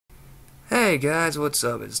Hey guys, what's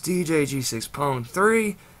up? It's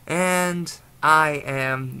DJG6Pwn3, and I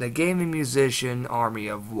am the gaming musician Army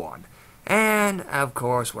of One. And, of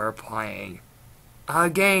course, we're playing a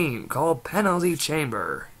game called Penalty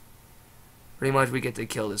Chamber. Pretty much we get to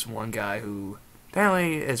kill this one guy who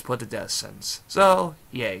apparently is put to death sentence. So,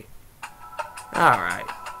 yay. Alright,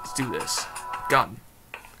 let's do this. Gun.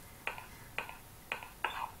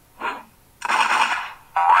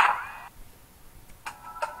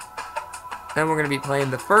 Then we're going to be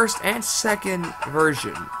playing the first and second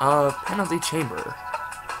version of Penalty Chamber.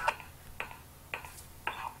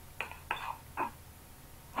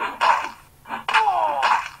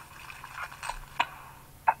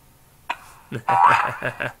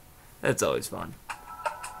 That's always fun.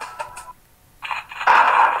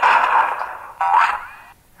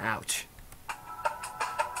 Ouch.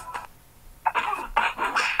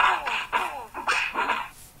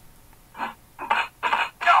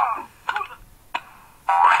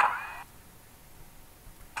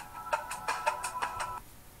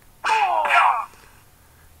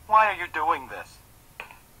 Why are you doing this?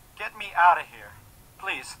 Get me out of here.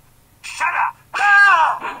 Please. Shut up!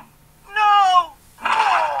 Ah! No!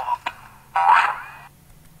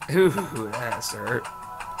 Ooh, that has to hurt.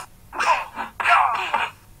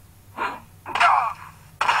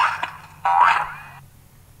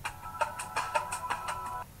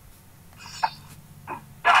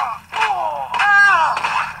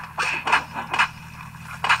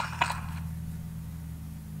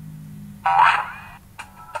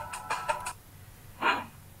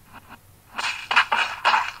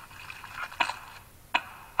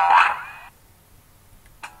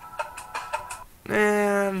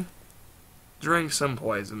 And drink some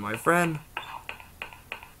poison, my friend.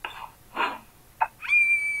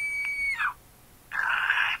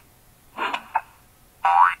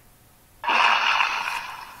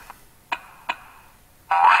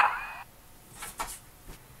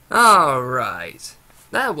 Alright,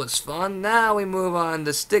 that was fun. Now we move on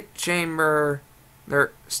to Stick Figure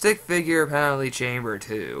Penalty Chamber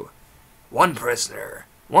 2. 1 prisoner,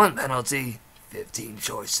 1 penalty, 15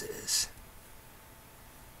 choices.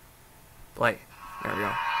 Play. There we go.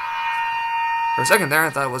 For a second there, I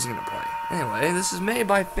thought it wasn't going to play. Anyway, this is made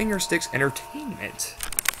by Fingersticks Entertainment.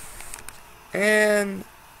 And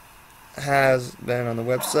has been on the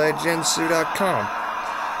website gensu.com.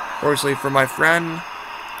 Fortunately for my friend,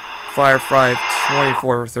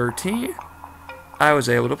 Firefly2413, I was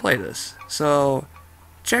able to play this. So,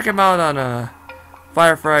 check him out on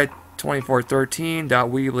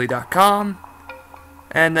firefly2413.weebly.com,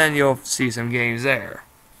 and then you'll see some games there.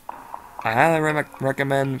 I highly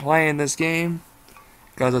recommend playing this game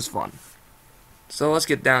because it's fun. So let's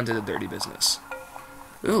get down to the dirty business.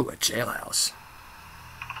 Ooh, a jailhouse.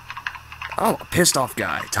 Oh, a pissed off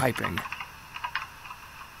guy typing.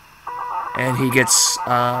 And he gets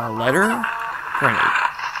a letter printed.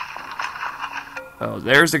 Oh,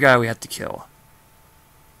 there's the guy we have to kill.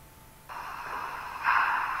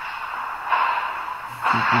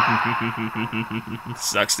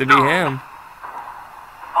 Sucks to be him.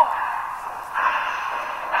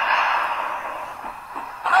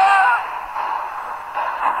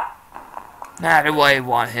 How do I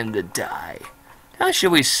want him to die? How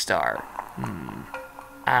should we start?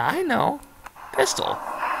 I know. Pistol.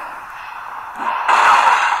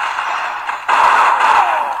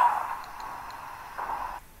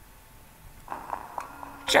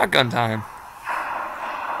 Shotgun time.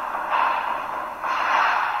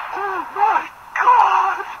 Oh my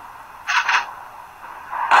God!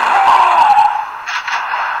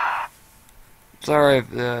 Sorry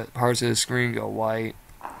if the parts of the screen go white.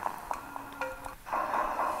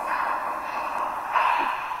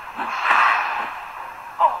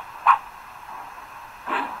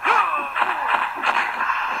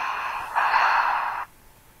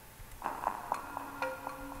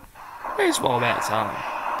 Baseball bat time.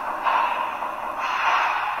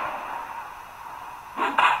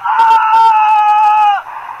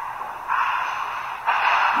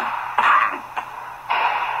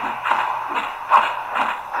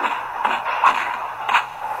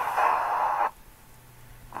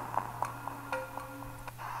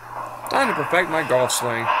 Time to perfect my golf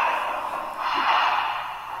swing.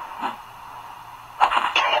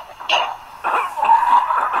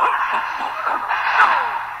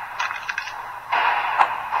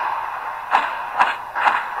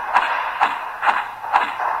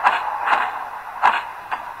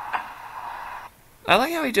 I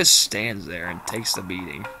like how he just stands there and takes the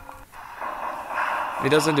beating. He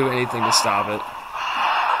doesn't do anything to stop it.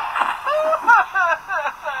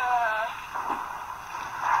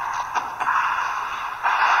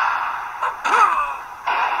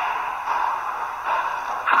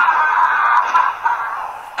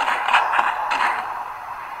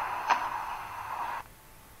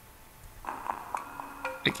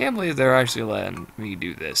 Can't believe they're actually letting me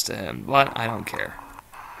do this to him, but I don't care.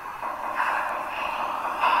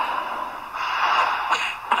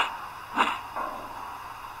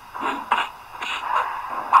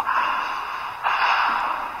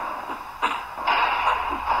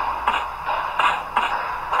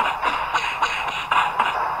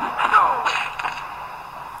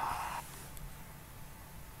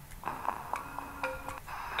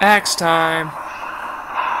 Axe time!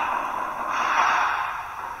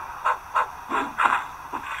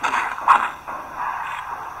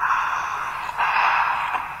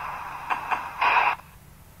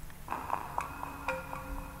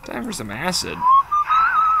 Time for some acid.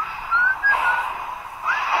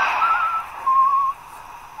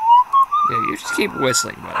 Yeah, you just keep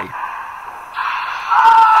whistling, buddy.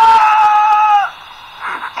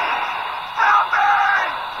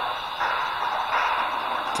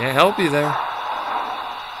 Can't help you there.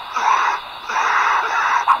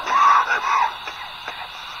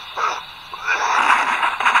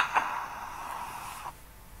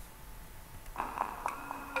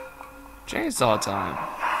 Chainsaw time.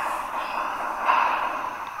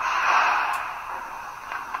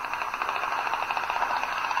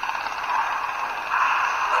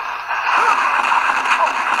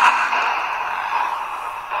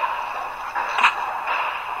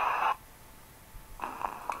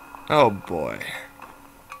 Oh boy.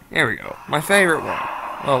 Here we go. My favorite one.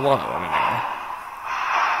 Well, one of them anyway.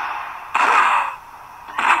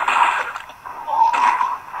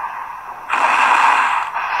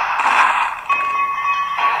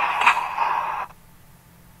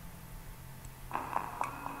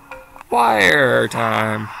 Fire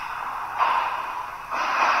time.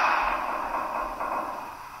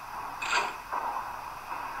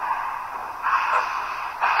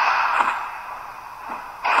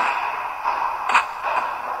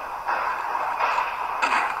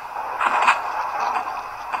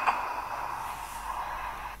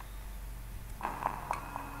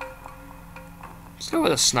 Let's go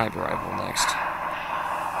with a sniper rifle next.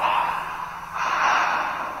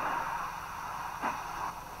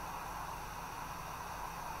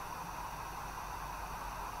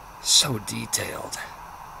 So detailed.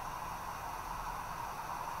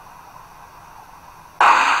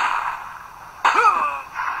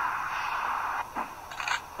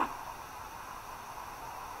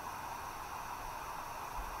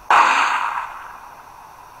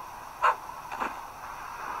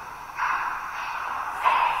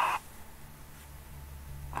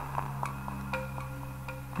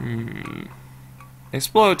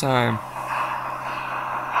 Explode time.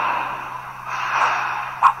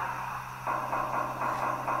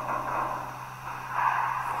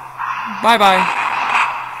 Bye-bye.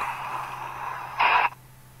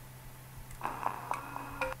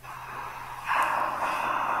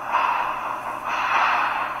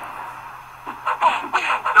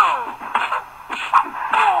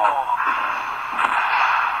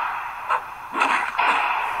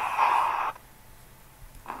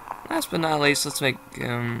 Last but not least, let's make,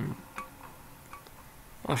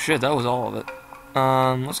 oh shit, that was all of it.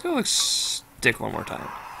 Let's go with stick one more time.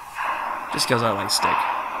 Just because I like stick.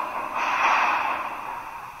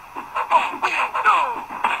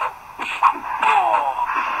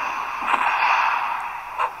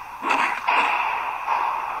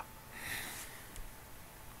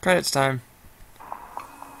 Credits time.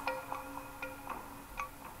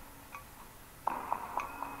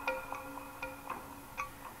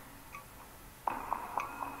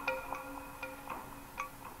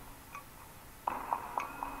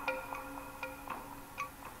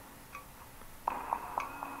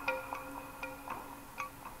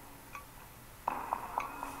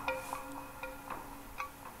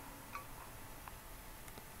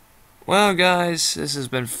 Well guys, this has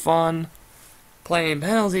been fun. Playing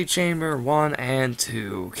Penalty Chamber 1 and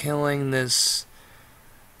 2. Killing this...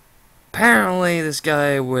 apparently this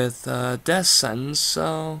guy with death sentence,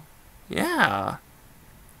 so... yeah.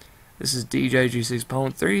 This is DJ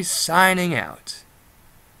G6.3 signing out.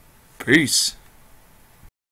 Peace.